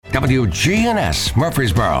WGNS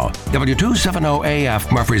Murfreesboro,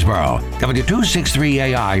 W270AF Murfreesboro,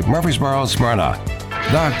 W263AI Murfreesboro, Smyrna.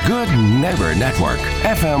 The Good Neighbor Network,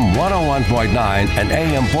 FM 101.9 and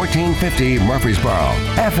AM 1450 Murfreesboro,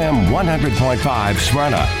 FM 100.5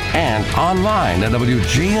 Smyrna, and online at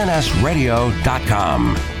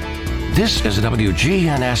WGNSradio.com. This is the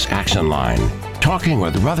WGNS Action Line, talking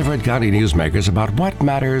with Rutherford County newsmakers about what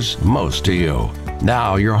matters most to you.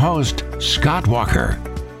 Now, your host, Scott Walker.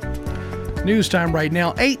 News time right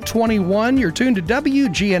now, 8:21. You're tuned to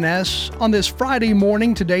WGNS on this Friday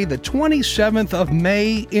morning, today, the 27th of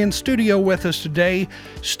May. In studio with us today,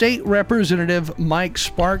 State Representative Mike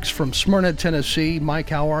Sparks from Smyrna, Tennessee. Mike,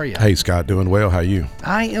 how are you? Hey, Scott. Doing well. How are you?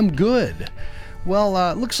 I am good.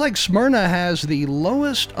 Well, looks like Smyrna has the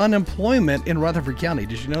lowest unemployment in Rutherford County.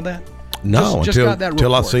 Did you know that? No,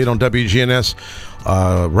 until I see it on WGNS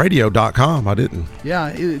radio.com. I didn't.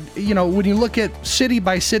 Yeah, when you look at city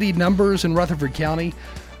by city numbers in Rutherford County,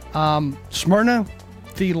 Smyrna,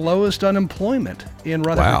 the lowest unemployment in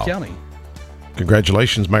Rutherford County.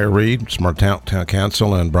 Congratulations, Mayor Reed, Smyrna Town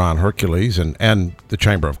Council, and Brian Hercules, and the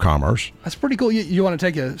Chamber of Commerce. That's pretty cool. You want to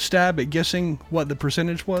take a stab at guessing what the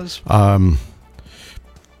percentage was?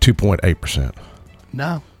 2.8%.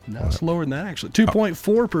 No, it's lower than that, actually.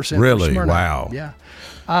 2.4%. Really? For Smyrna. Wow. Yeah.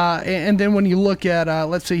 And then when you look at,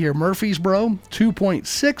 let's see here, Murfreesboro,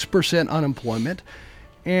 2.6% unemployment.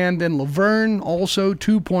 And then Laverne, also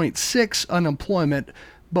 2.6% unemployment.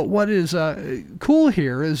 But what is cool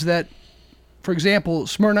here is that, for example,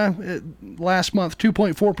 Smyrna, last month,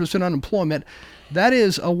 2.4% unemployment. That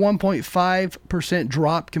is a 1.5%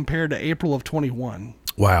 drop compared to April of 21.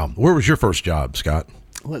 Wow. Where was your first job, Scott?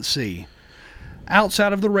 Let's see.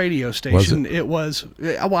 Outside of the radio station, it was,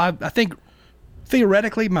 I think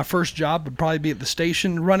theoretically my first job would probably be at the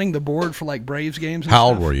station running the board for like Braves games. And How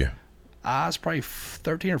old stuff. were you? I was probably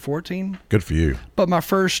 13 or 14. Good for you. But my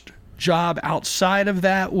first job outside of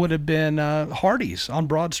that would have been Hardee's on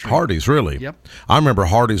Broad Street. Hardee's, really? Yep. I remember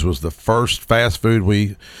Hardee's was the first fast food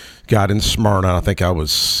we got in Smyrna. I think I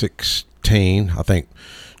was 16. I think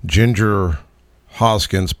Ginger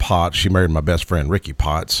Hoskins Potts, she married my best friend Ricky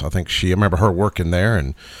Potts. I remember her working there,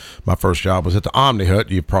 and my first job was at the Omni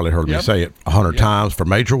Hut. You've probably heard me say it 100 times for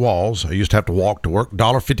Major Walls. I used to have to walk to work,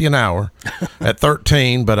 $1.50 an hour at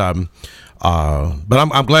 13. But I'm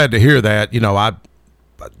glad to hear that.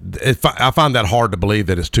 I find that hard to believe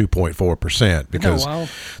that it's 2.4% because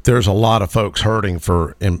there's a lot of folks hurting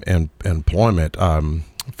for employment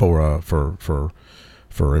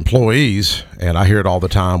for employees, and I hear it all the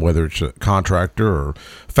time, whether it's a contractor or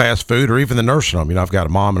fast food or even the nursing home. I've got a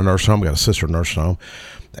mom in a nursing home, got a sister in a nursing home,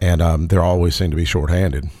 and they always seem to be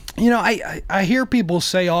shorthanded. I hear people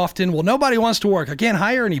say often, well, nobody wants to work. I can't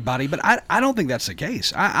hire anybody, but I don't think that's the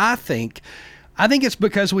case. I think it's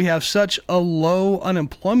because we have such a low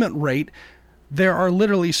unemployment rate. There are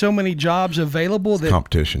literally so many jobs available that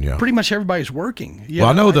competition, pretty much everybody's working. Well,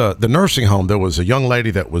 I know the nursing home, there was a young lady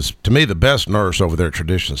that was, to me, the best nurse over there at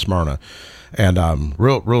Tradition Smyrna, and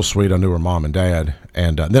real sweet. I knew her mom and dad,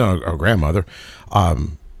 and then her grandmother,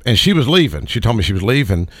 and she was leaving. She told me she was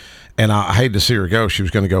leaving, and I hated to see her go. She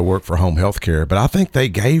was going to go work for home health care, but I think they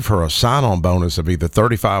gave her a sign-on bonus of either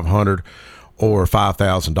 $3,500 or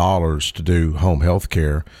 $5,000 to do home health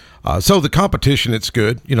care. So the competition, it's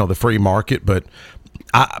good, the free market. But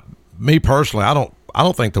me personally, I don't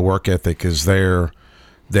think the work ethic is there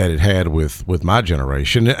that it had with my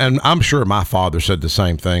generation. And I'm sure my father said the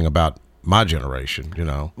same thing about my generation.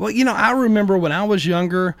 Well, I remember when I was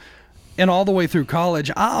younger and all the way through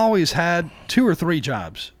college, I always had 2 or 3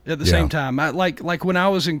 jobs at the same time. Like when I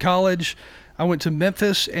was in college, I went to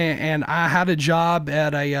Memphis and I had a job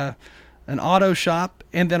at an auto shop,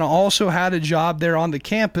 and then I also had a job there on the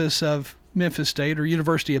campus of Memphis State or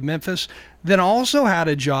University of Memphis. Then I also had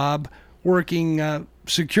a job working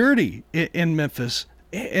security in Memphis.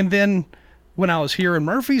 And then when I was here in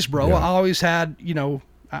Murfreesboro, I always had,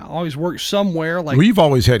 I always worked somewhere. Well, you've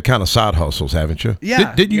always had kind of side hustles, haven't you?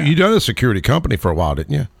 Yeah. Didn't you? You done a security company for a while,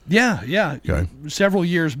 didn't you? Yeah. Okay. Several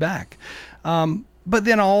years back. But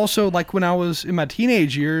then also, like when I was in my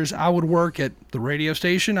teenage years, I would work at the radio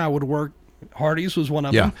station. I would work, Hardee's was one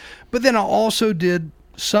of them. But then I also did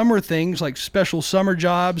summer things like special summer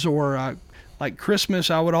jobs or like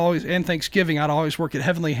Christmas. And Thanksgiving, I'd always work at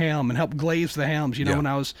Heavenly Ham and help glaze the hams, when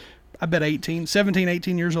I was, I bet 17,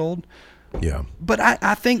 18 years old. Yeah. But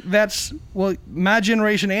I think that's, my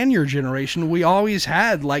generation and your generation, we always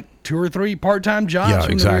had like 2 or 3 part-time jobs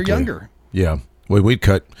when we were younger. Yeah. We'd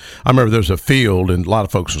cut. I remember there was a field, and a lot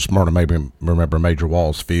of folks in Smyrna maybe remember Major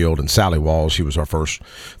Walls Field, and Sally Walls. She was our first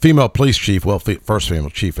female police chief, first female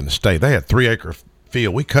chief in the state. They had 3-acre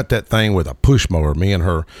field. We cut that thing with a push mower, me and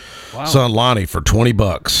her son Lonnie, for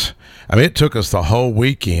 $20. I mean, it took us the whole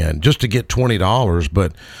weekend just to get $20.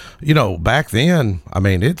 But, you know, back then, I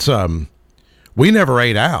mean, it's we never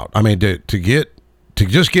ate out. I mean, to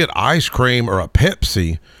just get ice cream or a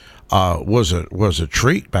Pepsi was a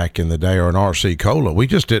treat back in the day, or an RC Cola. We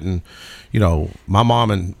just didn't, you know, my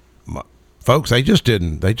mom and folks, they just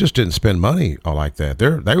didn't spend money like that.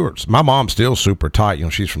 They were. My mom's still super tight. You know,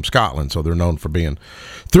 she's from Scotland, so they're known for being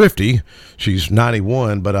thrifty. She's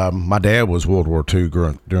 91, but my dad was World War II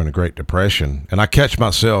during the Great Depression, and I catch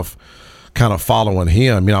myself kind of following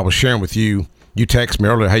him. You know, I was sharing with you. You texted me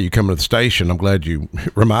earlier, hey, you coming to the station? I'm glad you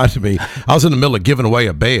reminded me. I was in the middle of giving away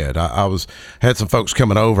a bed. I had some folks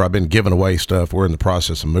coming over. I've been giving away stuff. We're in the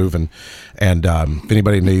process of moving, and if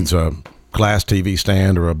anybody needs a glass TV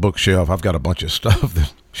stand or a bookshelf, I've got a bunch of stuff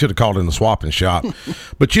that should have called in the swapping shop.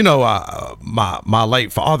 But you know, my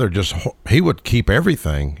late father, he would keep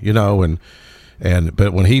everything, you know,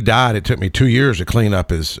 but when he died, it took me 2 years to clean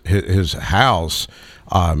up his house,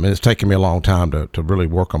 and it's taken me a long time to really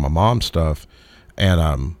work on my mom's stuff.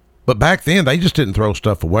 And but back then they just didn't throw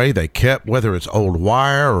stuff away. They kept, whether it's old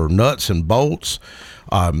wire or nuts and bolts.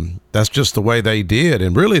 That's just the way they did,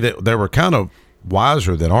 and really they were kind of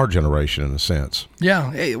wiser than our generation in a sense.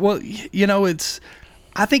 Yeah. Well, you know,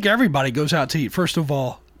 I think everybody goes out to eat. First of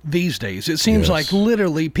all, these days, it seems like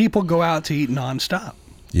literally people go out to eat nonstop.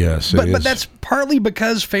 Yes, but that's partly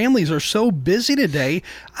because families are so busy today.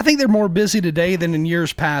 I think they're more busy today than in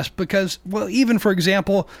years past because, well, even for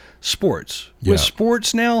example, sports. Yeah. With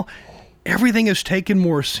sports now, everything is taken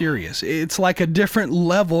more serious. It's like a different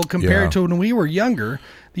level compared to when we were younger.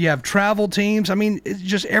 You have travel teams. I mean, it's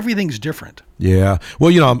just everything's different. Yeah.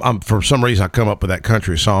 Well, you know, I'm for some reason I come up with that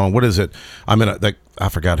country song. What is it? I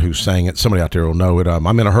forgot who sang it. Somebody out there will know it. I'm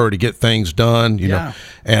in a hurry to get things done. You know,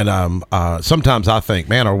 and sometimes I think,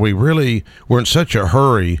 man, we're in such a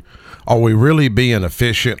hurry. Are we really being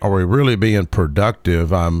efficient? Are we really being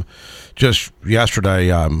productive? Just yesterday,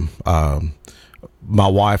 my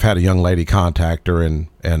wife had a young lady contact her, and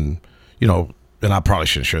you know. And I probably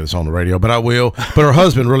shouldn't share this on the radio, but I will. But her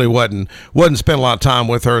husband really wasn't spending a lot of time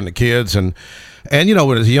with her and the kids. And you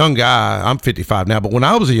know, as a young guy, I'm 55 now, but when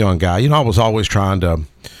I was a young guy, you know, I was always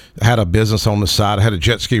had a business on the side. I had a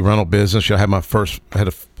jet ski rental business. I had had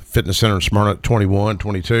a fitness center in Smyrna at 21,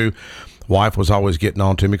 22. Wife was always getting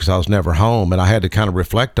on to me because I was never home, and I had to kind of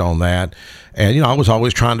reflect on that. And you know, I was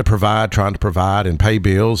always trying to provide and pay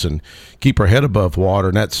bills and keep her head above water,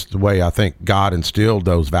 and that's the way I think God instilled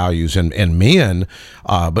those values in men.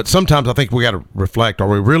 But sometimes I think we got to reflect: Are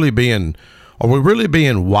we really being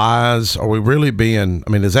wise? Are we really being? I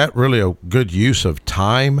mean, is that really a good use of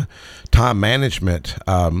time management?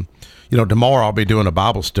 You know, tomorrow I'll be doing a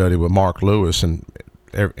Bible study with Mark Lewis, and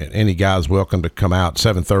any guy's welcome to come out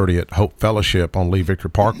 7:30 at Hope Fellowship on Lee Victor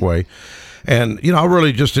Parkway. And, you know, I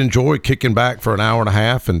really just enjoy kicking back for an hour and a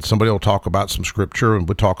half, and somebody will talk about some scripture, and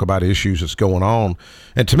we'll talk about issues that's going on.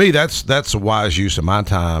 And to me, that's a wise use of my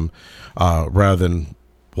time, rather than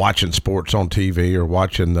watching sports on TV or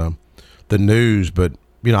watching the news. But,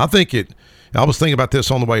 you know, I was thinking about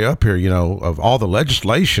this on the way up here, you know, of all the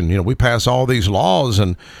legislation. You know, we pass all these laws,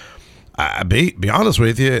 and be honest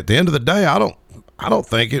with you, at the end of the day, I don't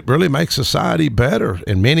think it really makes society better.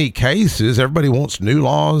 In many cases, everybody wants new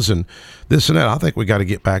laws and this and that. I think we got to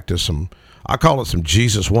get back to I call it some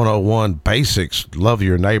Jesus 101 basics. Love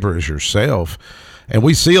your neighbor as yourself. And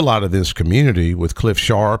we see a lot of this community with Cliff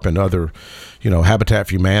Sharp and other, you know, Habitat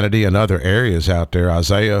for Humanity and other areas out there,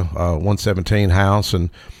 Isaiah 117 House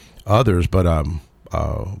and others. But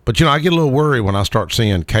you know, I get a little worried when I start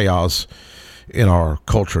seeing chaos in our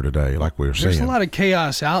culture today, like we were saying. There's a lot of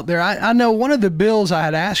chaos out there. I know one of the bills I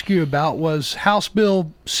had asked you about was House Bill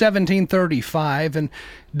 1735, and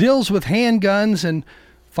deals with handguns and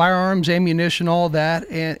firearms, ammunition, all that.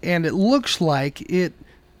 And it looks like it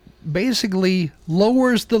basically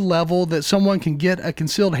lowers the level that someone can get a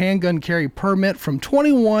concealed handgun carry permit from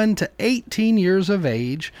 21 to 18 years of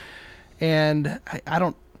age. And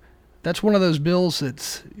that's one of those bills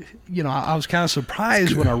that's, you know, I was kind of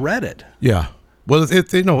surprised when I read it. Yeah. Well,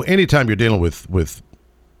 you know, anytime you're dealing with,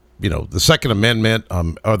 you know, the Second Amendment,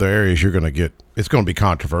 other areas, it's going to be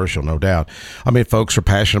controversial, no doubt. I mean, folks are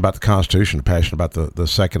passionate about the Constitution, passionate about the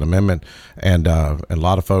Second Amendment, and a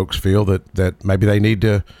lot of folks feel that maybe they need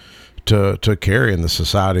to carry in the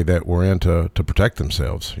society that we're in to protect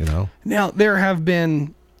themselves, you know. Now, there have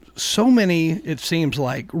been so many, it seems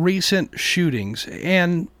like, recent shootings,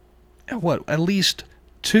 and at least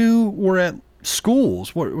two were at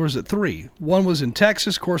schools. What was it? 3. One was in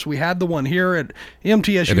Texas. Of course, we had the one here at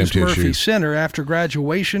MTSU's Murphy Center. After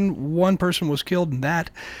graduation, one person was killed in that,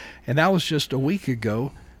 and that was just a week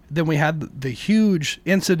ago. Then we had the huge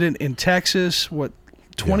incident in Texas.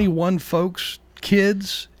 21 folks,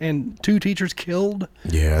 kids, and 2 teachers killed.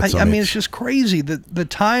 Yeah, I mean, it's just crazy that the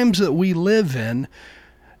times that we live in.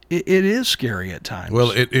 It is scary at times.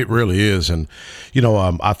 Well, it really is. And,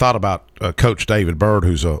 I thought about Coach David Byrd,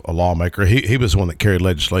 who's a lawmaker. He was the one that carried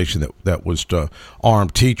legislation that was to arm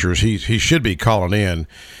teachers. He should be calling in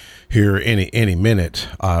here any minute.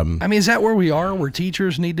 I mean, is that where we are, where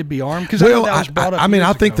teachers need to be armed? Because well, that was brought up I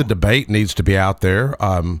think ago. the debate needs to be out there.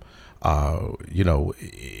 And I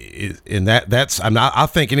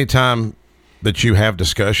think anytime that you have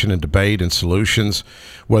discussion and debate and solutions,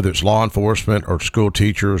 whether it's law enforcement or school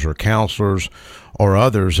teachers or counselors or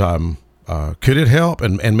others, could it help?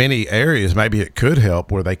 And in many areas, maybe it could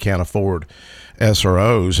help where they can't afford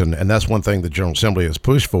SROs. And that's one thing the General Assembly has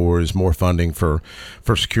pushed for is more funding for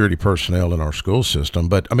security personnel in our school system.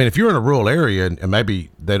 But, I mean, if you're in a rural area and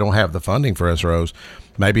maybe they don't have the funding for SROs,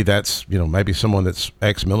 maybe that's, maybe someone that's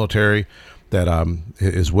ex-military that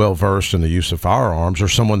is well versed in the use of firearms, or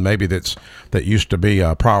someone maybe that used to be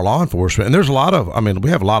prior law enforcement. And there's a lot of, we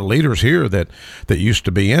have a lot of leaders here that used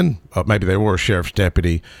to be in, maybe they were a sheriff's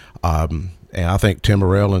deputy, and I think Tim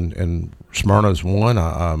Morrell and Smyrna's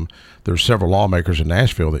one. There's several lawmakers in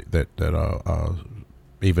Nashville that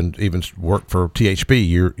even worked for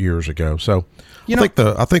THB years ago. So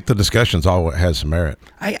I think the discussion's all has some merit.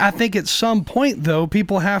 I think at some point though,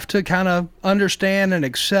 people have to kind of understand and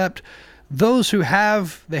accept. Those who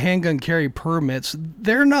have the handgun carry permits,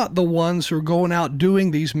 they're not the ones who are going out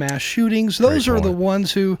doing these mass shootings. Those are the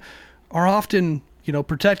ones who are often,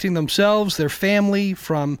 protecting themselves, their family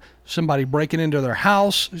from somebody breaking into their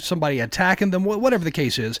house, somebody attacking them, whatever the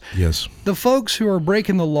case is. Yes. The folks who are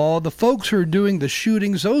breaking the law, the folks who are doing the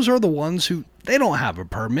shootings, those are the ones who, they don't have a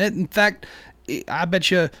permit. In fact, I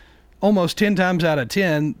bet you almost 10 times out of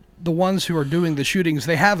 10, the ones who are doing the shootings,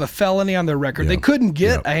 they have a felony on their record. They couldn't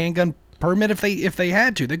get a handgun permit if they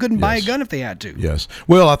had to. They couldn't buy a gun if they had to. Yes.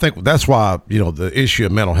 Well, I think that's why, the issue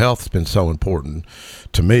of mental health has been so important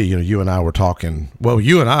to me. You and I were talking,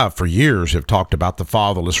 you and I for years have talked about the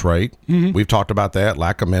fatherless rate. Mm-hmm. We've talked about that,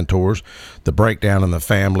 lack of mentors, the breakdown in the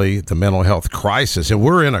family, the mental health crisis. And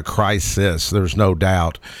we're in a crisis, there's no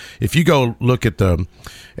doubt. If you go look at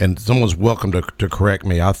and someone's welcome to correct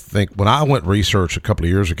me, I think when I went research a couple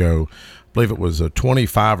of years ago, I believe it was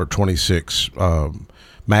 25 or 26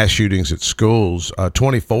 mass shootings at schools,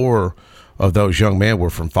 24 of those young men were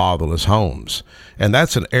from fatherless homes. And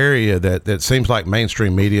that's an area that seems like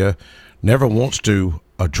mainstream media never wants to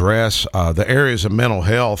address. The areas of mental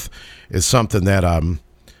health is something that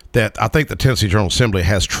I think the Tennessee General Assembly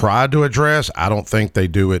has tried to address. I don't think they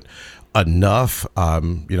do it enough. I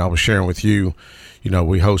was sharing with you,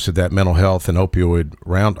 we hosted that mental health and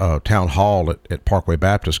opioid town hall at Parkway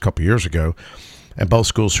Baptist a couple years ago. And both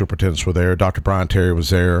school superintendents were there. Dr. Brian Terry was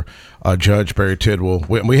there. Judge Barry Tidwell.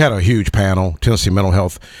 We had a huge panel. Tennessee Mental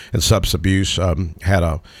Health and Substance Abuse had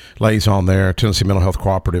a liaison there. Tennessee Mental Health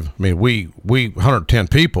Cooperative. I mean, we 110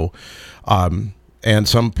 people. And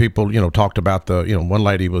some people, talked about one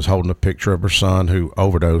lady was holding a picture of her son who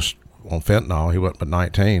overdosed on fentanyl. He wasn't but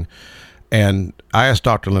 19. And I asked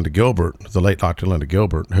Dr. Linda Gilbert, the late Dr. Linda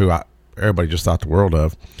Gilbert, who everybody just thought the world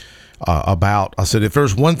of, I said, if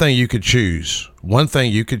there's one thing you could choose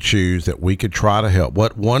that we could try to help,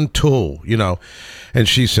 what one tool, and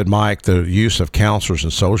she said, Mike, the use of counselors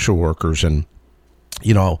and social workers. And,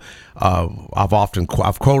 I've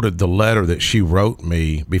quoted the letter that she wrote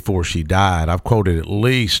me before she died. I've quoted at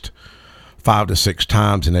least 5 to 6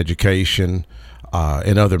 times in education,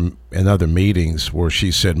 in other meetings where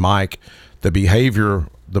she said, Mike, the behavior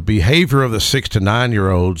of the 6 to 9 year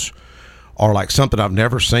olds are like something I've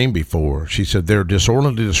never seen before. She said they're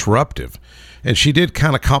disorderly, disruptive, and she did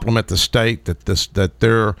kind of compliment the state that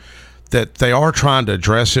they are trying to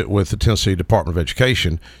address it with the Tennessee Department of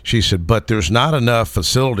Education. She said, but there's not enough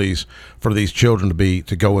facilities for these children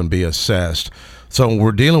to go and be assessed. So when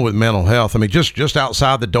we're dealing with mental health, I mean, just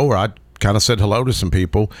outside the door, I kind of said hello to some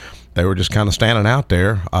people. They were just kind of standing out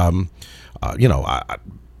there.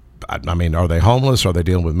 I mean, are they homeless? Are they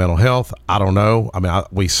dealing with mental health? I don't know. I mean,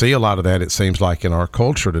 we see a lot of that, it seems like, in our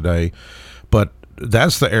culture today. But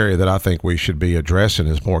that's the area that I think we should be addressing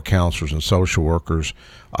is more counselors and social workers.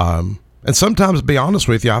 And sometimes, to be honest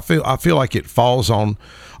with you, I feel like it falls on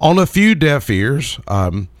a few deaf ears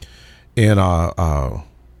in the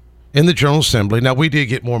General Assembly. Now, we did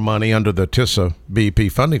get more money under the TISA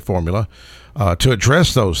BEP funding formula to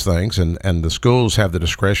address those things, and the schools have the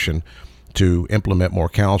discretion to implement more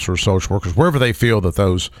counselors, social workers, wherever they feel that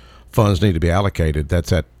those funds need to be allocated.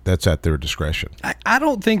 That's at their discretion. I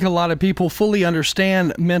don't think a lot of people fully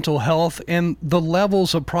understand mental health and the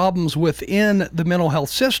levels of problems within the mental health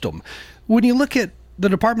system. When you look at the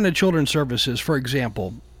Department of Children's Services, for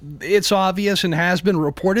example, it's obvious and has been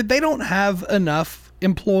reported they don't have enough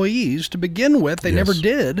employees to begin with. They never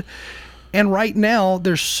did. And right now,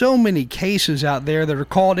 there's so many cases out there that are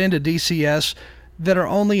called into DCS that are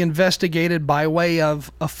only investigated by way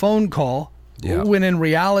of a phone call. Yeah. When in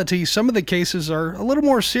reality, some of the cases are a little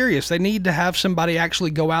more serious. They need to have somebody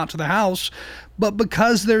actually go out to the house. But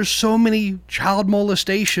because there's so many child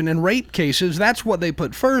molestation and rape cases, that's what they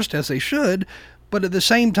put first, as they should. But at the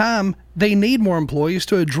same time, they need more employees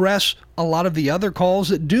to address a lot of the other calls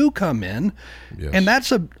that do come in. Yes. And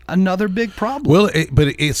that's another big problem. Well, it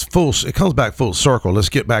comes back full circle. Let's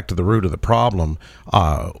get back to the root of the problem.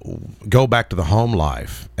 Go back to the home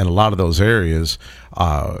life and a lot of those areas.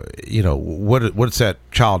 What's that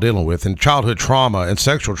child dealing with? And childhood trauma and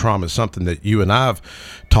sexual trauma is something that you and I have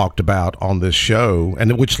talked about on this show,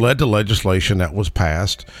 and which led to legislation that was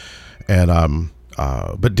passed. And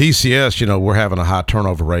but DCS, we're having a high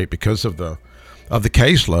turnover rate because of the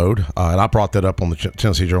caseload, and I brought that up on the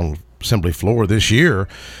Tennessee General Assembly floor this year.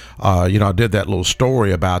 I did that little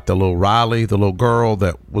story about the little Riley, the little girl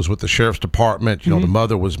that was with the sheriff's department. The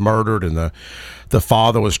mother was murdered, and the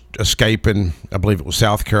father was escaping. I believe it was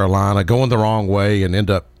South Carolina, going the wrong way, and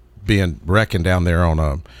end up being wrecking down there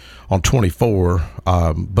on 24.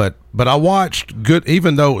 But I watched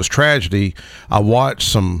even though it was tragedy, I watched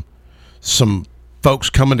some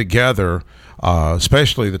folks coming together,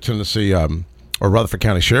 especially the Tennessee or Rutherford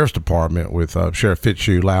County Sheriff's Department with Sheriff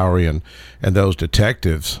Fitzhugh Lowry and those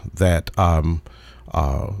detectives that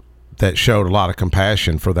showed a lot of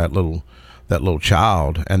compassion for that little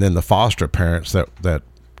child, and then the foster parents that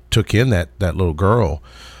took in that little girl.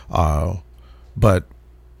 But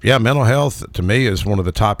yeah, mental health to me is one of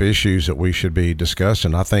the top issues that we should be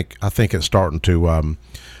discussing. I think it's starting to. I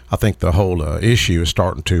think the whole issue is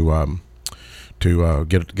starting to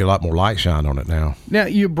get a lot more light shine on it now. Now,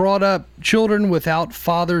 you brought up children without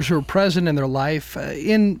fathers who are present in their life.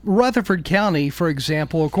 In Rutherford County, for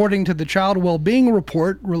example, according to the Child Wellbeing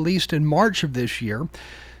Report released in March of this year,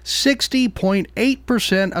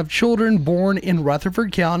 60.8% of children born in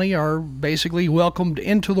Rutherford County are basically welcomed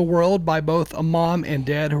into the world by both a mom and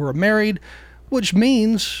dad who are married, which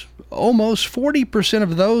means almost 40%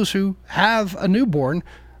 of those who have a newborn,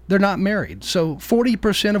 they're not married. So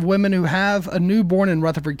 40% of women who have a newborn in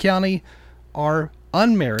Rutherford County are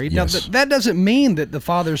unmarried. Yes. Now, that doesn't mean that the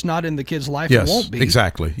father's not in the kid's life. Yes, it won't be.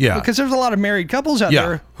 Exactly. Yeah. Because there's a lot of married couples out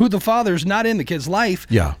there who the father's not in the kid's life.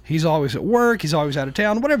 Yeah. He's always at work. He's always out of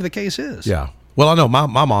town, whatever the case is. Yeah. Well, I know my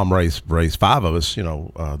mom raised 5 of us,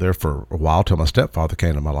 there for a while till my stepfather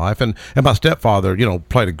came into my life. And my stepfather,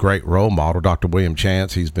 played a great role model, Dr. William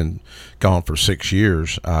Chance. He's been gone for 6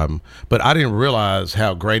 years. But I didn't realize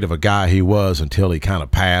how great of a guy he was until he kind of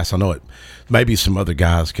passed. I know maybe some other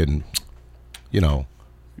guys can,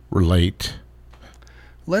 relate.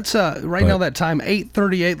 Let's now that time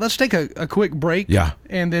 8:38. Let's take a quick break. Yeah.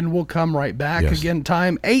 And then we'll come right back. Yes. Again,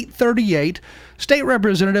 time 8:38. State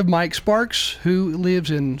Representative Mike Sparks, who lives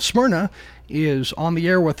in Smyrna, is on the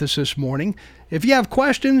air with us this morning. If you have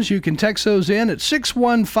questions, you can text those in at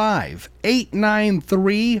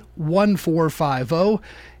 615-893-1450.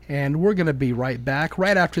 And we're going to be right back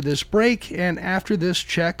right after this break and after this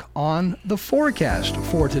check on the forecast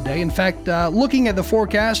for today. In fact, looking at the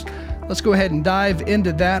forecast, let's go ahead and dive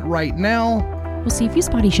into that right now. We'll see a few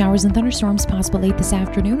spotty showers and thunderstorms possible late this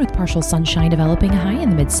afternoon with partial sunshine developing, a high in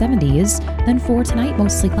the mid-70s. Then for tonight,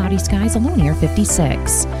 mostly cloudy skies, a low near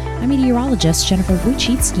 56. I'm meteorologist Jennifer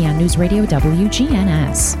Wojcicki on News Radio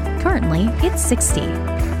WGNS. Currently, it's 60.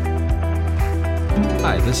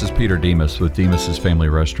 Hi, this is Peter Demas with Demas's Family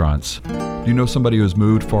Restaurants. Do you know somebody who's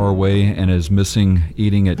moved far away and is missing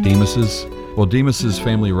eating at Demas's? Well, Demas's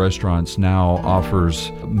Family Restaurants now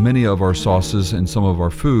offers many of our sauces and some of our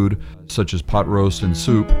food, such as pot roast and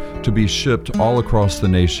soup, to be shipped all across the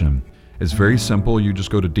nation. It's very simple. You just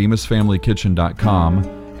go to DemasFamilyKitchen.com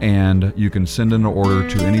and you can send in an order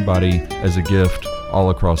to anybody as a gift all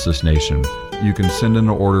across this nation. You can send in an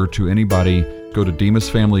order to anybody. Go to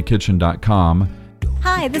DemasFamilyKitchen.com.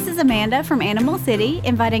 Hi, this is Amanda from Animal City,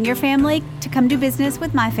 inviting your family to come do business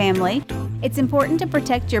with my family. It's important to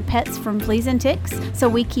protect your pets from fleas and ticks, so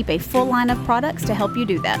we keep a full line of products to help you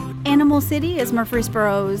do that. Animal City is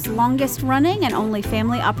Murfreesboro's longest running and only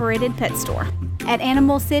family-operated pet store. At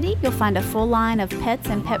Animal City, you'll find a full line of pets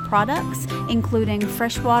and pet products, including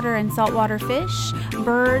freshwater and saltwater fish,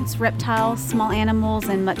 birds, reptiles, small animals,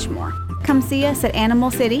 and much more. come see us at Animal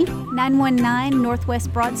City, 919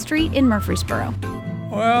 Northwest Broad Street in Murfreesboro.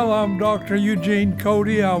 Well, I'm Dr. Eugene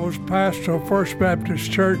Cody. I was pastor of First Baptist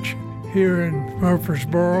Church here in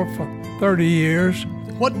Murfreesboro for 30 years.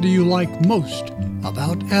 What do you like most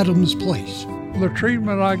about Adams Place? The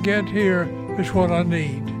treatment I get here is what I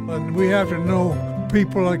need. And we have to know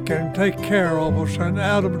people that can take care of us, and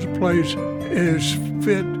Adams Place is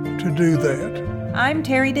fit to do that. I'm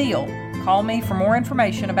Terry Deal. Call me for more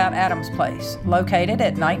information about Adams Place, located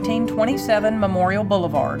at 1927 Memorial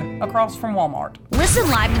Boulevard, across from Walmart. Listen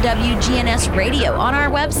live to WGNS Radio on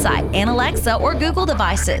our website and Alexa or Google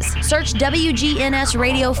devices. Search WGNS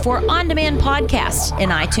Radio for on-demand podcasts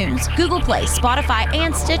in iTunes, Google Play, Spotify,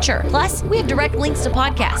 and Stitcher. Plus, we have direct links to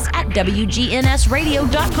podcasts at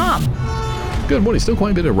WGNSradio.com. Good morning. Still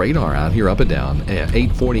quite a bit of radar out here up and down at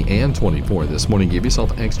 8:40 and 24 this morning. Give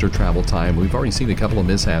yourself extra travel time. We've already seen a couple of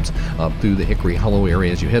mishaps up through the Hickory Hollow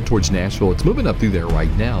area as you head towards Nashville. It's moving up through there right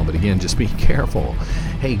now, but again, just be careful.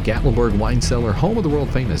 Hey, Gatlinburg Wine Cellar, home of the world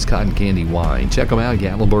famous cotton candy wine. Check them out,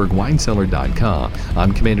 GatlinburgWineCellar.com.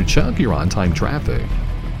 I'm Commander Chuck. You're on time traffic.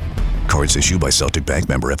 Cards issued by Celtic Bank,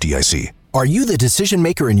 member FDIC. Are you the decision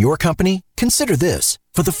maker in your company? Consider this.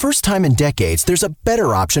 For the first time in decades, there's a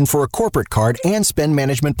better option for a corporate card and spend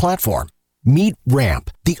management platform. Meet Ramp,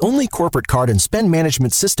 the only corporate card and spend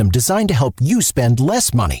management system designed to help you spend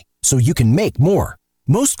less money so you can make more.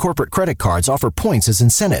 Most corporate credit cards offer points as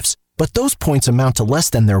incentives, but those points amount to less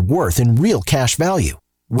than their worth in real cash value.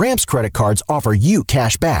 Ramp's credit cards offer you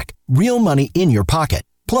cash back, real money in your pocket.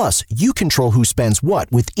 Plus, you control who spends what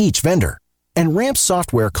with each vendor. And Ramp's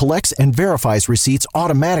software collects and verifies receipts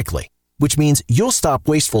automatically, which means you'll stop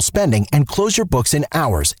wasteful spending and close your books in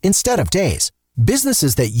hours instead of days.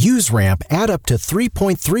 Businesses that use Ramp add up to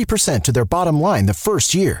 3.3% to their bottom line the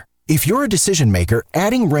first year. If you're a decision maker,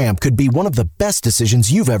 adding Ramp could be one of the best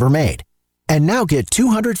decisions you've ever made. And now get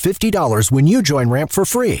 $250 when you join Ramp for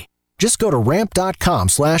free. Just go to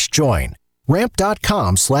ramp.com/join.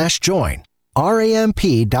 Ramp.com/join.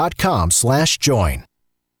 RAMP.com/join.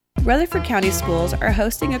 Rutherford County Schools are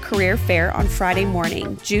hosting a career fair on Friday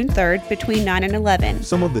morning, June 3rd, between 9 and 11.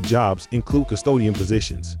 Some of the jobs include custodian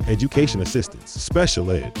positions, education assistants,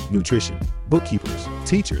 special ed, nutrition, bookkeepers,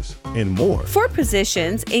 teachers, and more. For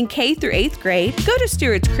positions in K through 8th grade, go to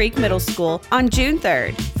Stewart's Creek Middle School on June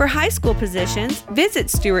 3rd. For high school positions, visit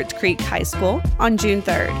Stewart's Creek High School on June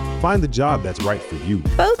 3rd. Find the job that's right for you.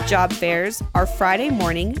 Both job fairs are Friday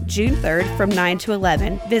morning, June 3rd from 9 to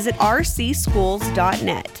 11. Visit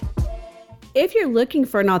rcschools.net. If you're looking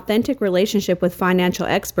for an authentic relationship with financial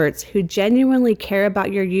experts who genuinely care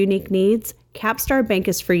about your unique needs, Capstar Bank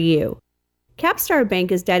is for you. Capstar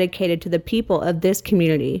Bank is dedicated to the people of this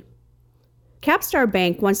community. Capstar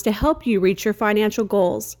Bank wants to help you reach your financial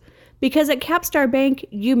goals, because at Capstar Bank,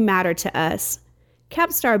 you matter to us.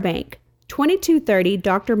 Capstar Bank, 2230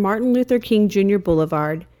 Dr. Martin Luther King Jr.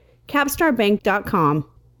 Boulevard, capstarbank.com.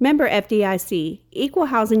 Member FDIC, Equal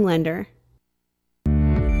Housing Lender.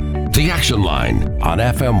 The Action Line on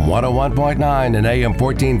FM 101.9 and AM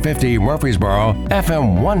 1450 Murfreesboro,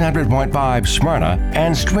 FM 100.5 Smyrna,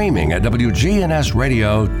 and streaming at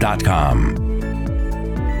WGNSradio.com.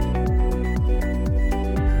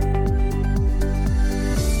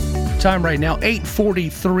 Time right now,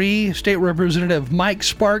 8:43. State Representative Mike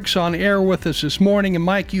Sparks on air with us this morning. And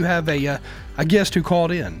Mike, you have a guest who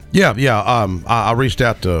called in. Yeah. I reached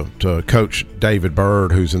out to Coach David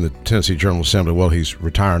Byrd, who's in the Tennessee General Assembly. Well, he's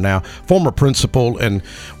retired now, former principal. And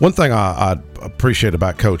one thing I appreciate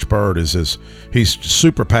about Coach Byrd is he's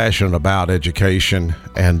super passionate about education,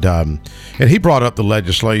 and he brought up the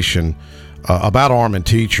legislation about arming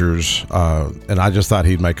teachers, and I just thought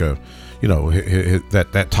he'd make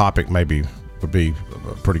that topic maybe would be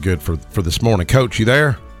pretty good for this morning. Coach, you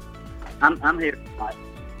there? I'm here, Mike.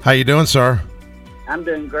 How you doing, sir? I'm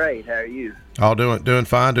doing great. How are you? All doing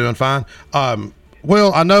fine.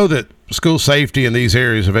 Well, I know that school safety in these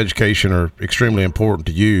areas of education are extremely important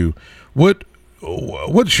to you.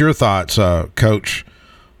 What's your thoughts, Coach,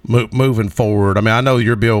 moving forward? I mean, I know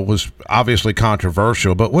your bill was obviously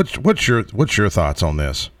controversial, but what's your thoughts on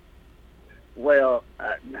this? Well,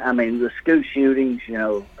 I mean, the school shootings,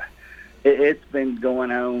 it's been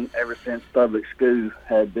going on ever since public school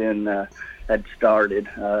had started.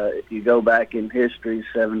 If you go back in history,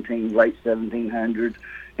 late 1700s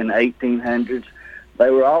and 1800s, they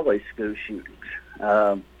were always school shootings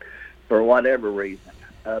for whatever reason.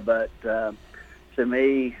 But to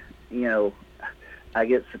me, I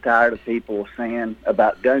get so tired of people saying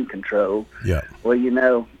about gun control. Yeah. Well,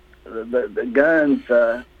 the guns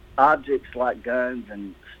objects like guns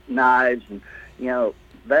and knives, and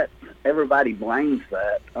that everybody blames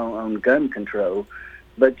that on gun control,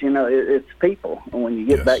 but it's people. And when you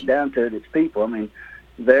get back down to it, it's people. I mean,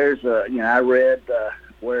 there's I read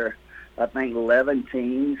where I think 11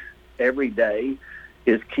 teens every day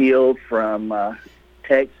is killed from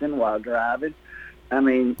texting while driving. I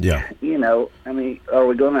mean, are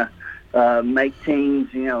we going to make teens,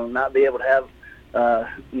 not be able to have,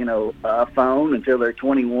 a phone until they're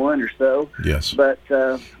 21 or so? Yes. But,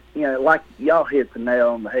 like y'all hit the nail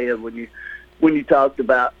on the head when you talked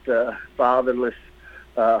about fatherless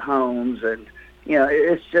homes, and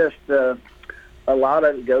it's just a lot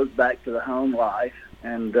of it goes back to the home life,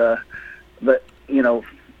 and but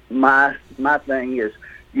my thing is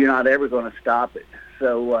you're not ever going to stop it.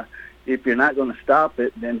 So if you're not going to stop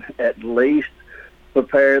it, then at least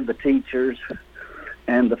prepare the teachers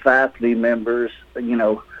and the faculty members,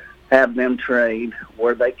 have them trained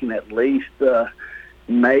where they can at least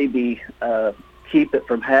maybe keep it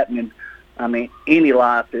from happening. I mean, any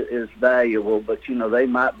life is valuable, but they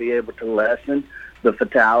might be able to lessen the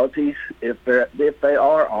fatalities if they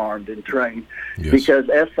are armed and trained. Yes. Because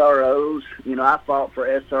SROs, I fought for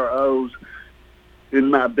SROs in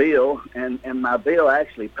my bill, and my bill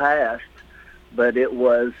actually passed, but it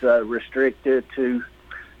was restricted to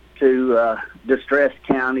distressed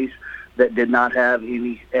counties that did not have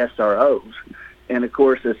any SROs. And of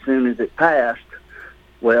course, as soon as it passed,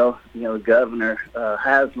 Governor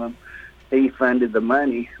Haslam, he funded the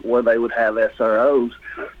money where they would have SROs,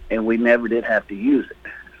 and we never did have to use it.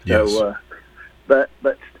 Yes. So, but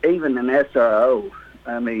even an SRO,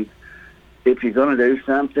 I mean, if you're going to do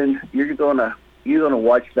something, you're going to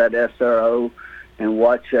watch that SRO and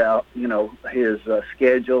watch out, his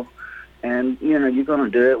schedule, and you're going to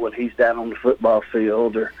do it when he's down on the football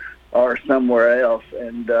field or somewhere else.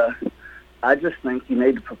 And I just think you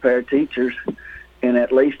need to prepare teachers and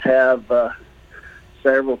at least have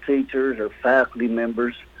several teachers or faculty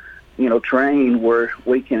members, trained where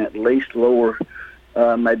we can at least lower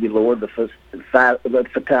the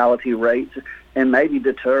fatality rates and maybe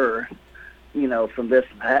deter, from this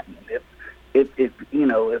from happening.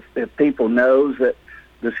 If people knows that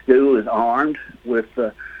the school is armed with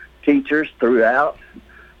teachers throughout,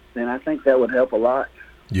 then I think that would help a lot.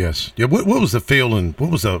 Yes. Yeah. What was the feeling? What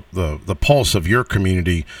was the pulse of your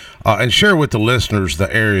community? And share with the listeners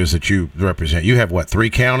the areas that you represent. You have 3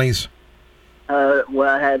 counties? Well,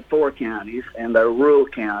 I had 4 counties, and they're rural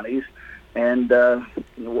counties. And, of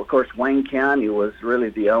course, Wayne County was really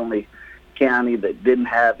the only county that didn't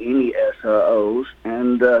have any SROs.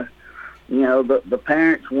 And, the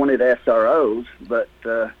parents wanted SROs, but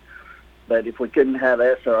if we couldn't have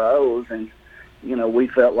SROs, and, we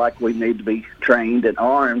felt like we need to be trained and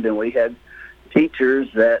armed, and we had teachers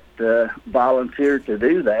that volunteered to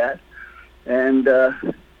do that. And,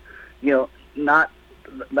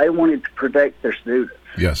 they wanted to protect their students.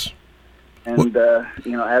 Yes. And,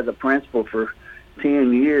 as a principal for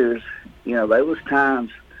 10 years, there was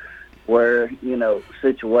times where,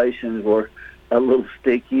 situations were a little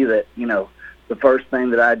sticky that, the first thing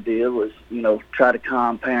that I did was, try to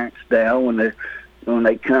calm parents down when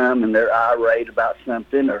they come and they're irate about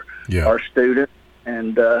something or student.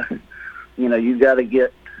 And, you got to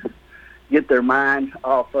get their mind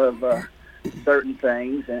off of certain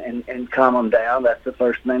things and calm them down. That's the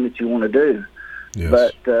first thing that you want to do. Yes.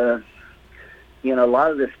 But, a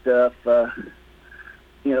lot of this stuff,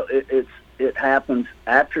 it happens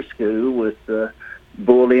after school with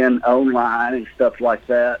bullying online and stuff like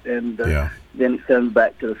that, and then it comes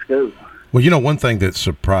back to the school. Well, one thing that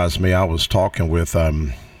surprised me, I was talking with, I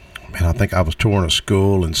think I was touring a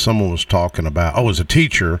school, and someone was talking about, it was a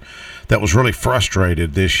teacher that was really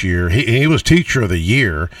frustrated this year. He was teacher of the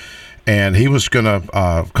year, and he was going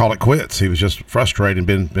to call it quits. He was just frustrated,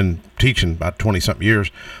 been teaching about 20-something years.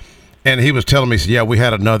 And he was telling me, he said, we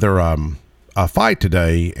had another a fight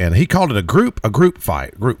today, and he called it a group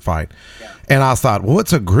fight. Yeah. And I thought, well,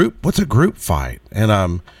 what's a group fight?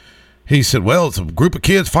 And he said, well, it's a group of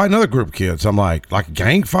kids fight another group of kids. I'm like a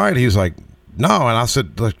gang fight? He's like, no. And I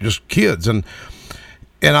said, like, just kids. And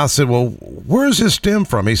I said, well, where does this stem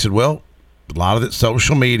from? He said, well, a lot of it's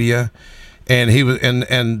social media. And he was,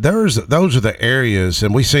 and those are the areas.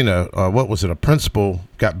 And we seen a principal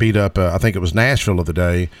got beat up. I think it was Nashville of the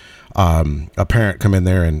day. A parent come in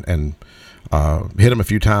there and hit him a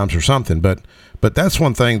few times or something. But that's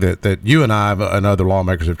one thing that you and I and other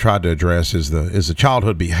lawmakers have tried to address is the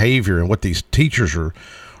childhood behavior and what these teachers are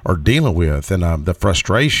dealing with, and the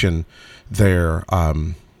frustration there.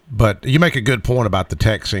 But you make a good point about the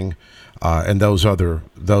texting and those other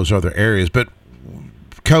areas. But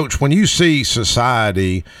Coach, when you see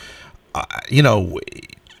society,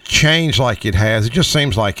 change like it has, it just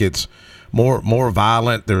seems like it's more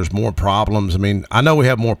violent. There's more problems. I mean, I know we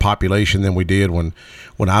have more population than we did when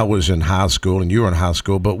I was in high school and you were in high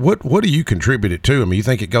school. But what do you contribute it to? I mean, you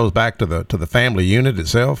think it goes back to the family unit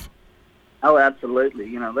itself? Oh,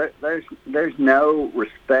 absolutely. There's no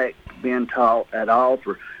respect being taught at all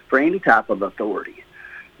for any type of authority.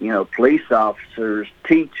 Police officers,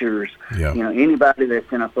 teachers, anybody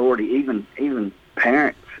that's in authority, even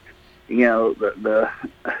parents.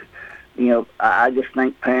 I just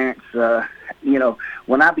think parents,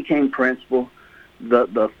 when I became principal,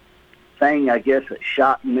 the thing I guess that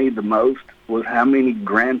shocked me the most was how many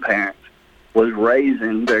grandparents was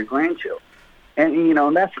raising their grandchildren.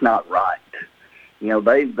 And that's not right.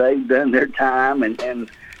 They've done their time, and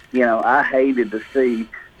I hated to see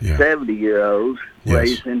 70-year-olds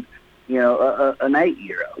raising, an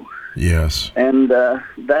 8-year-old. Yes. And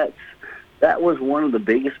that was one of the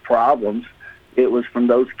biggest problems. It was from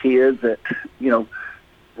those kids that,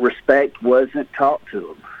 respect wasn't taught to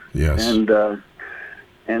them. Yes. And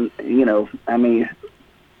I mean,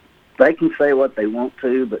 they can say what they want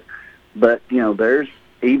to, but there's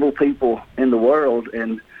evil people in the world,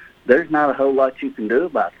 and there's not a whole lot you can do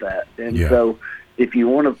about that. And so if you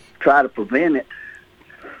want to try to prevent it,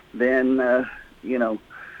 then,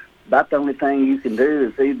 about the only thing you can do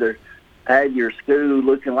is either have your school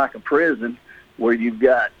looking like a prison where you've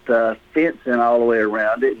got fencing all the way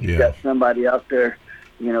around it, and you've got somebody out there,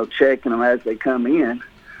 checking them as they come in,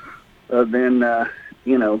 then,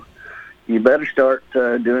 you better start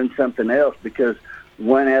doing something else, because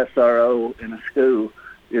one SRO in a school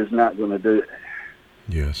is not going to do it.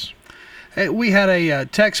 Yes. Hey, we had a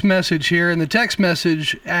text message here, and the text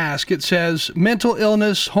message asks, it says, mental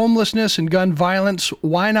illness, homelessness, and gun violence,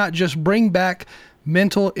 why not just bring back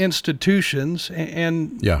mental institutions?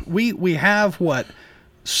 And we have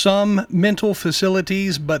some mental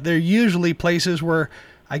facilities, but they're usually places where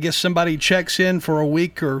I guess somebody checks in for a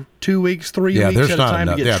week or 2 weeks, 3 weeks at a time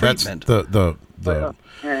to get treatment. That's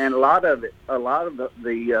and a lot of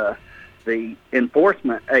the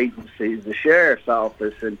enforcement agencies, the sheriff's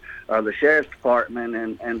office or the sheriff's department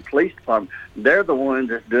and police department, they're the ones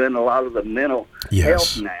that's doing a lot of the mental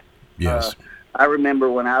health now. Yes. I remember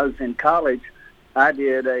when I was in college, I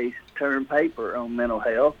did a term paper on mental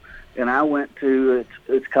health, and I went to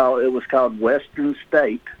it was called Western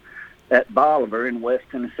State at Bolivar in West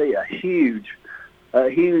Tennessee, a huge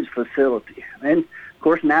facility, and of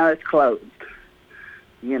course now it's closed.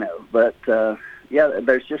 But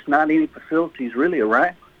there's just not any facilities really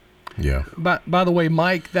around. Yeah. By the way,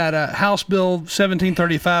 Mike, that House Bill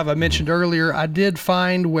 1735 I mentioned earlier, I did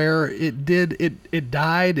find where it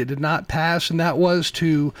died. It did not pass, and that was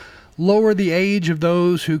to lower the age of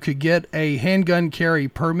those who could get a handgun carry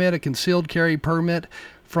permit, a concealed carry permit,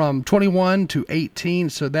 from 21 to 18,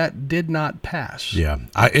 so that did not pass. Yeah,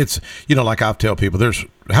 it's like I tell people, there's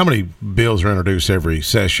how many bills are introduced every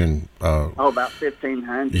session? About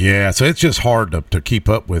 1,500. Yeah, so it's just hard to keep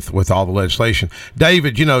up with all the legislation.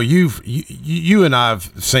 David, you and I've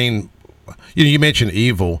seen. You mentioned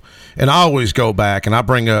evil, and I always go back and I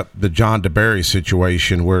bring up the John DeBerry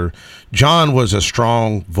situation, where John was a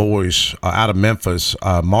strong voice out of Memphis,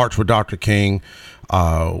 marched with Dr. King,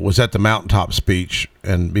 was at the mountaintop speech,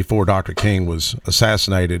 and before Dr. King was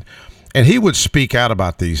assassinated, and he would speak out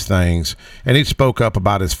about these things, and he spoke up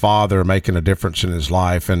about his father making a difference in his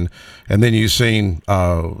life, and then you've seen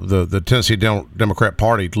the Tennessee Democrat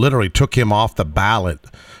Party literally took him off the ballot,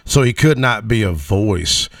 so he could not be a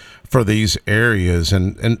voice for these areas,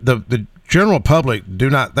 and the general public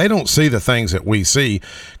don't see the things that we see,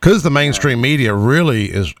 because the mainstream media really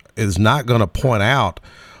is not going to point out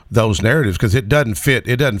those narratives, because it doesn't fit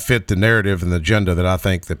the narrative and the agenda that I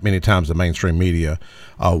think that many times the mainstream media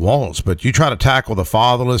wants. But you try to tackle the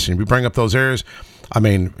fatherless and you bring up those areas. I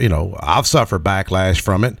mean, I've suffered backlash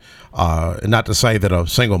from it. Not to say that a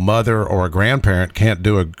single mother or a grandparent can't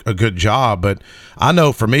do a good job, but I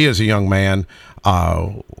know for me as a young man,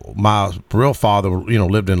 my real father,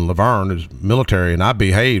 lived in Laverne, was military, and I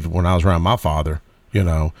behaved when I was around my father,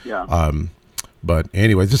 Yeah. But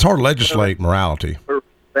anyways, it's hard to legislate morality.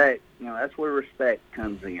 Respect, that's where respect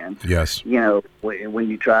comes in. Yes. When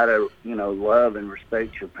you try to, love and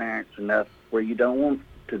respect your parents enough where you don't want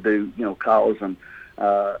to do, cause them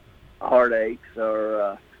heartaches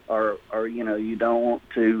or you don't want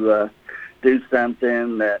to do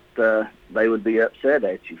something that they would be upset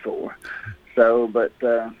at you for. So, but,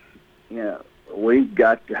 we've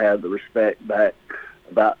got to have the respect back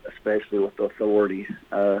especially with the authority.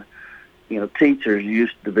 Teachers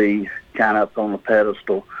used to be kind of up on the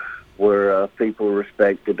pedestal where people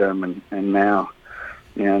respected them, and now,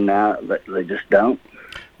 now they just don't.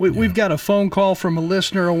 We've got a phone call from a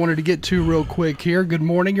listener I wanted to get to real quick here. Good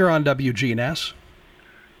morning. You're on WGNS.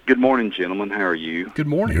 Good morning, gentlemen. How are you? Good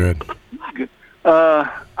morning. Good.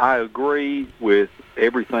 I agree with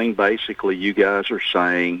everything basically you guys are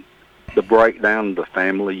saying, the breakdown of the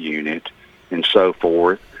family unit and so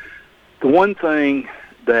forth. The one thing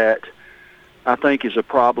that I think is a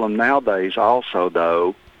problem nowadays also,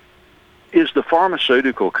 though, is the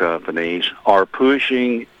pharmaceutical companies are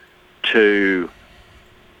pushing to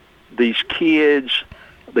these kids,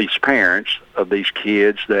 these parents of these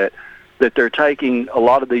kids, that they're taking a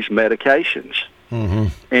lot of these medications. Mm-hmm.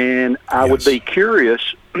 And I would be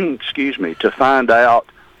curious, to find out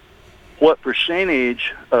what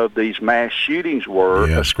percentage of these mass shootings were,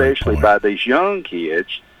 especially by these young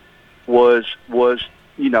kids, was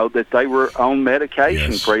that they were on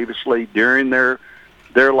medication previously during their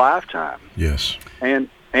lifetime. Yes. And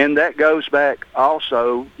that goes back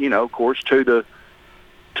also, of course, to the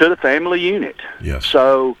family unit. Yes.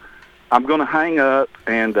 So I'm going to hang up,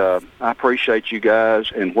 and I appreciate you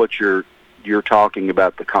guys and what you're talking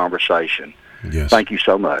about, the conversation. Yes. Thank you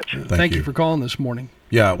so much. Thank you for calling this morning.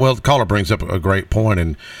 Yeah, well, the caller brings up a great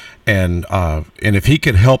point, and if he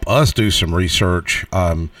could help us do some research,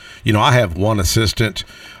 I have one assistant.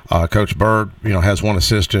 Coach Bird, has one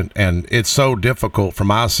assistant, and it's so difficult for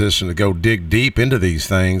my assistant to go dig deep into these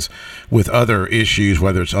things with other issues,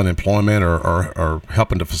 whether it's unemployment or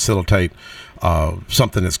helping to facilitate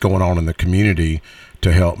something that's going on in the community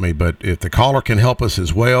to help me. But if the caller can help us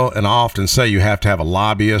as well, and I often say you have to have a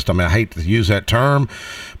lobbyist. I mean, I hate to use that term,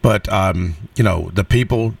 but the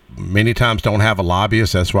people many times don't have a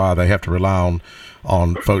lobbyist. That's why they have to rely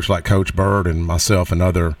on folks like Coach Bird and myself and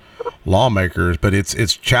other lawmakers. But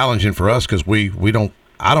it's challenging for us because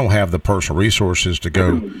I don't have the personal resources to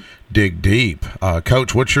go dig deep.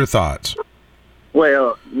 Coach, what's your thoughts?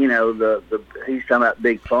 Well, he's talking about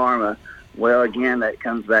big pharma. Well, again, that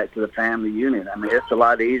comes back to the family unit. I mean, it's a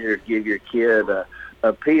lot easier to give your kid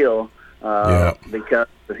a pill because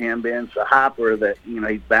of him being so hyper that,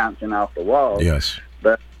 he's bouncing off the wall. Yes.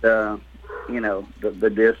 But, the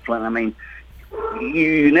discipline, I mean,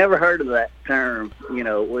 you never heard of that term,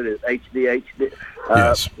 what is ADHD?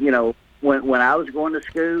 Yes. When I was going to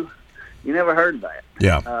school, you never heard of that.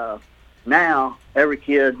 Yeah. Now, every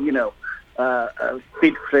kid, 50%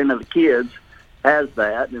 of the kids has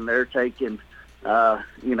that, and they're taking,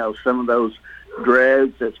 some of those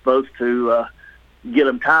drugs that's supposed to get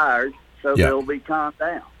them tired, so they'll be calmed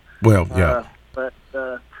down. Well, yeah. But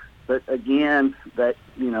again, that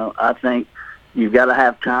I think you've got to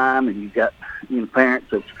have time, and you've got parents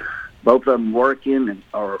that's both of them working, and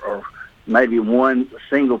or maybe one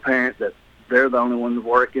single parent that they're the only ones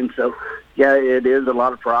working. So yeah, it is a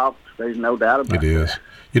lot of problems. There's no doubt about it. It is.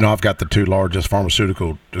 I've got the two largest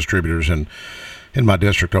pharmaceutical distributors in my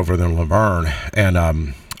district over there in Laverne, and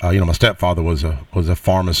my stepfather was a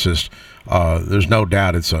pharmacist. There's no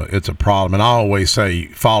doubt it's a problem, and I always say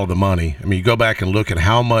follow the money. I mean, you go back and look at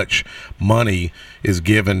how much money is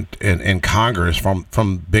given in Congress from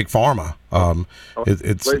big pharma.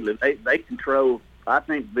 Absolutely, they control. I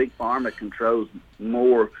think big pharma controls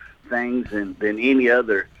more things than any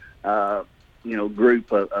other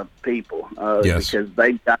group of people because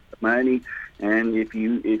they've got the money. And if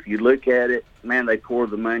you look at it, man, they pour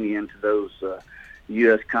the money into those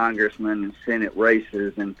U.S. congressmen and Senate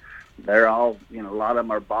races, and they're all, a lot of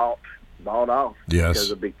them are bought off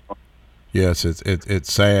because of big pharma. Yes,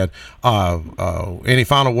 it's sad. Any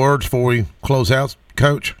final words before we close out,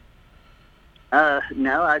 Coach?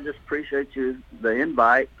 No, I just appreciate the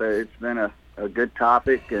invite. It's been a good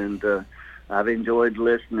topic, and I've enjoyed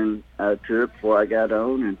listening to it before I got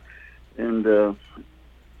on, and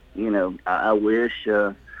I wish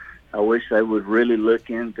they would really look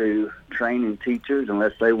into training teachers,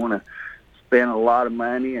 unless they want to spend a lot of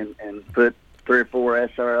money and put 3 or 4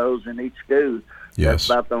 SROs in each school. Yes. That's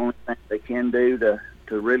about the only thing they can do to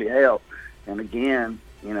really help. And again,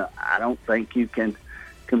 I don't think you can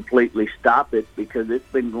completely stop it, because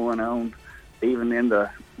it's been going on even in the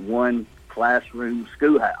one classroom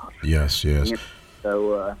schoolhouse. Yes.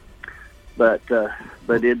 So, but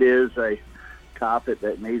it is a topic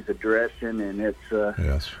that needs addressing, and it's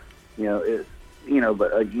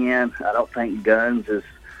but again, I don't think guns is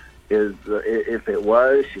if it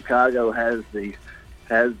was, Chicago has the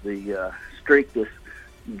strictest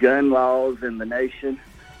gun laws in the nation,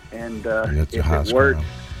 and if it worked,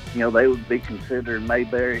 they would be considered the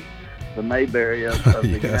Mayberry of the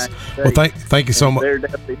United States. Well, thank you so much. They're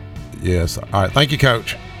definitely. Yes. All right. Thank you,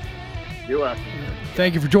 Coach. You're welcome.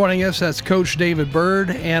 Thank you for joining us. That's Coach David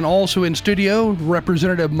Bird. And also in studio,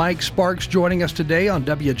 Representative Mike Sparks joining us today on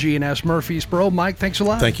WGNS Murfreesboro. Mike, thanks a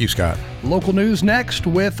lot. Thank you, Scott. Local news next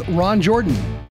with Ron Jordan.